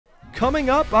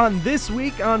coming up on This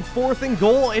Week on 4th and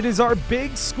Goal, it is our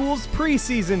Big Schools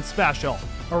preseason special.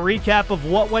 A recap of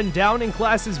what went down in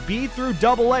Classes B through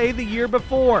AA the year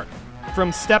before.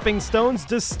 From stepping stones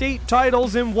to state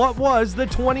titles in what was the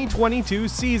 2022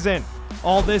 season.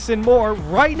 All this and more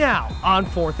right now on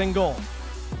 4th and Goal.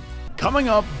 Coming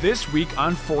up this week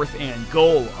on 4th and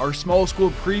Goal, our small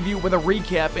school preview with a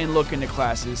recap and look into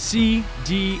Classes C,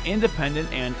 D,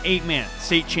 Independent, and 8-man.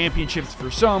 State championships for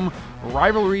some,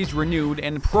 rivalries renewed,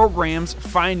 and programs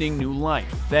finding new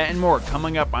life. That and more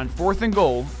coming up on 4th and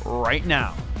Goal right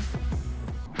now.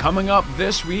 Coming up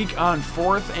this week on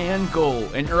 4th and Goal,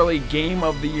 an early game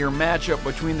of the year matchup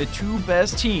between the two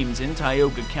best teams in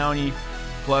Tioga County,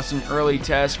 plus an early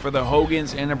test for the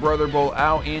Hogans and a Brother Bowl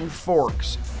out in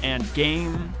Forks, and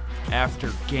game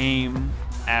after game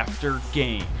after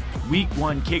game. Week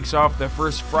 1 kicks off the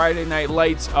first Friday night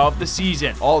lights of the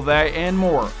season. All that and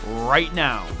more right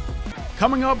now.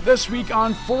 Coming up this week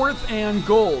on 4th and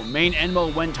Goal, Maine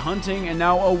Enwell went hunting and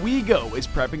now Owego is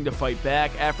prepping to fight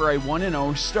back after a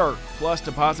 1-0 start. Plus,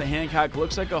 Deposit Hancock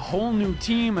looks like a whole new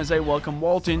team as they welcome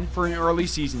Walton for an early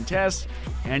season test,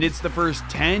 and it's the first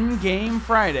 10-game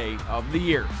Friday of the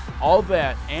year. All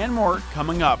that and more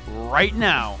coming up right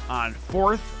now on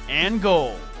 4th and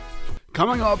Goal.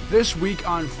 Coming up this week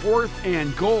on 4th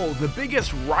and Goal, the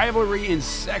biggest rivalry in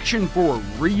Section 4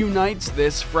 reunites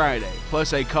this Friday.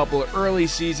 Plus, a couple of early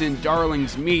season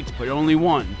darlings meet, but only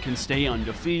one can stay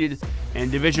undefeated. And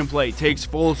division play takes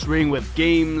full swing with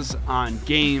games on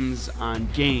games on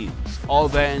games. All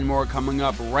that and more coming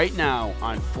up right now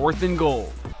on 4th and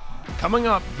Goal. Coming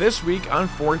up this week on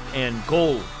 4th and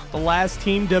Goal, the last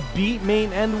team to beat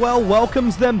Maine Enwell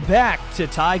welcomes them back to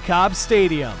Ty Cobb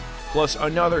Stadium. Plus,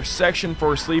 another Section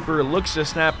 4 sleeper looks to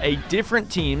snap a different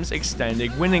team's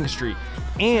extended winning streak.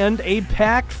 And a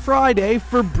packed Friday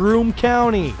for Broome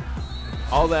County.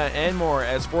 All that and more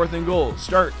as 4th and Goal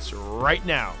starts right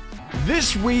now.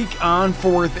 This week on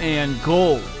 4th and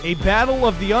Goal, a battle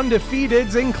of the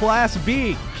undefeateds in Class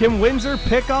B. Can Windsor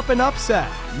pick up an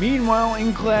upset? Meanwhile,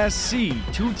 in Class C,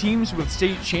 two teams with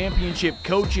state championship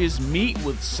coaches meet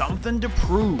with something to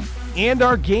prove. And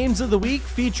our games of the week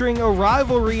featuring a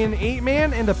rivalry in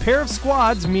 8-man and a pair of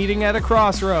squads meeting at a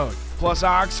crossroad. Plus,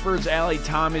 Oxford's Allie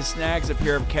Thomas snags a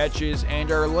pair of catches and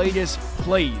our latest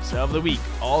plays of the week.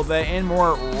 All that and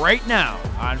more right now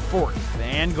on 4th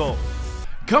and Goal.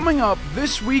 Coming up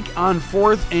this week on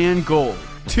 4th and Goal,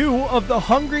 two of the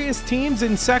hungriest teams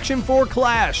in Section 4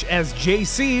 clash as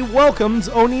JC welcomes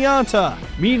Oneonta.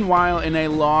 Meanwhile, in a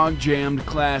log-jammed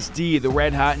Class D, the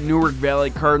red-hot Newark Valley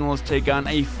Cardinals take on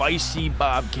a feisty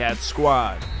Bobcat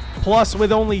squad. Plus,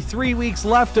 with only 3 weeks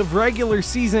left of regular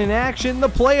season action, the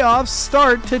playoffs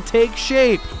start to take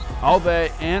shape. All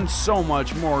that and so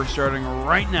much more starting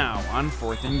right now on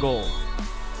 4th and Goal.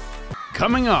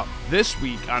 Coming up this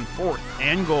week on 4th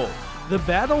and Goal, the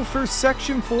battle for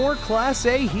Section 4 Class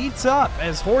A heats up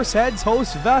as Horseheads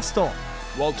host Vestal,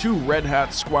 while two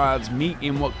red-hot squads meet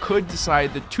in what could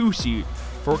decide the 2 seed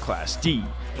for Class D.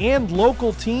 And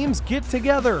local teams get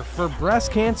together for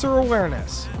breast cancer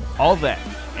awareness. All that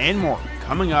and more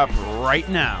coming up right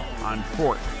now on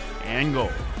 4th and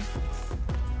Goal.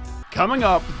 Coming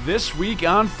up this week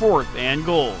on 4th and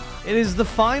Goal, it is the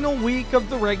final week of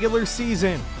the regular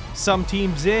season. Some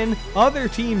teams in, other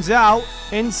teams out,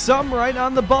 and some right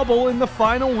on the bubble in the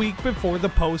final week before the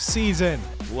postseason.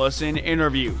 Plus an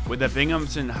interview with a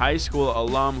Binghamton High School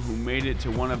alum who made it to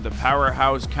one of the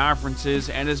powerhouse conferences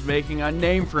and is making a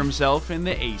name for himself in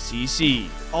the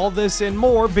ACC. All this and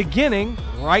more beginning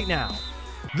right now.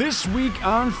 This week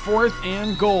on 4th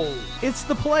and Goal, it's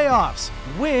the playoffs,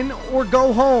 win or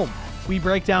go home. We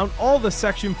break down all the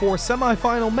Section 4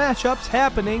 semifinal matchups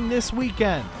happening this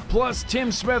weekend. Plus,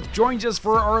 Tim Smith joins us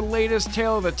for our latest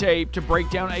tale of the tape to break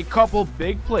down a couple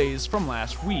big plays from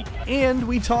last week. And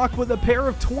we talk with a pair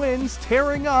of twins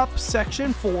tearing up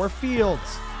Section 4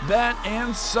 fields. That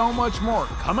and so much more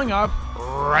coming up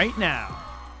right now.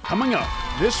 Coming up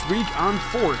this week on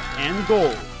 4th and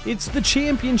Goal, it's the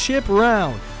championship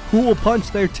round. Who will punch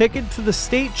their ticket to the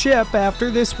state chip after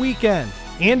this weekend?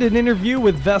 And an interview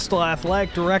with Vestal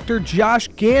Athletic Director Josh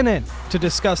Gannon to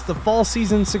discuss the fall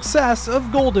season success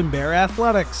of Golden Bear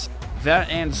Athletics. That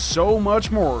and so much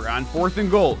more on 4th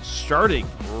and Goal, starting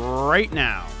right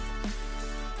now.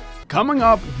 Coming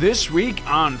up this week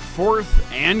on 4th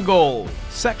and Goal,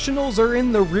 sectionals are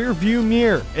in the rearview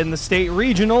mirror, and the state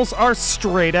regionals are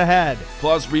straight ahead.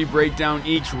 Plus, we break down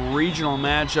each regional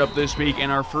matchup this week in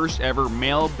our first ever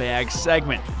mailbag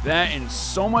segment. That and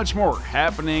so much more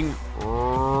happening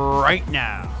right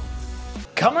now.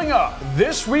 Coming up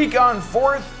this week on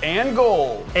 4th and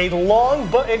Goal. A long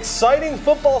but exciting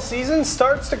football season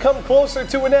starts to come closer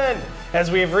to an end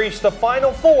as we have reached the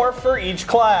Final Four for each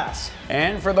class.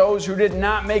 And for those who did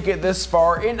not make it this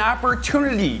far, an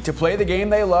opportunity to play the game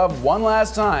they love one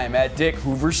last time at Dick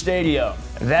Hoover Stadium.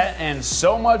 That and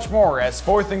so much more as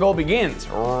 4th and Goal begins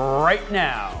right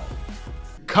now.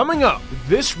 Coming up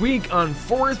this week on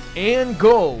 4th and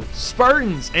Goal,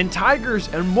 Spartans and Tigers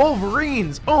and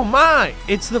Wolverines, oh my!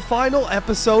 It's the final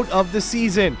episode of the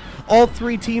season. All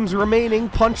three teams remaining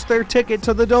punched their ticket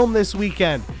to the Dome this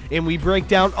weekend, and we break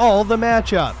down all the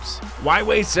matchups. Why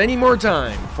waste any more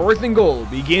time? 4th and Goal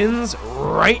begins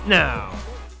right now.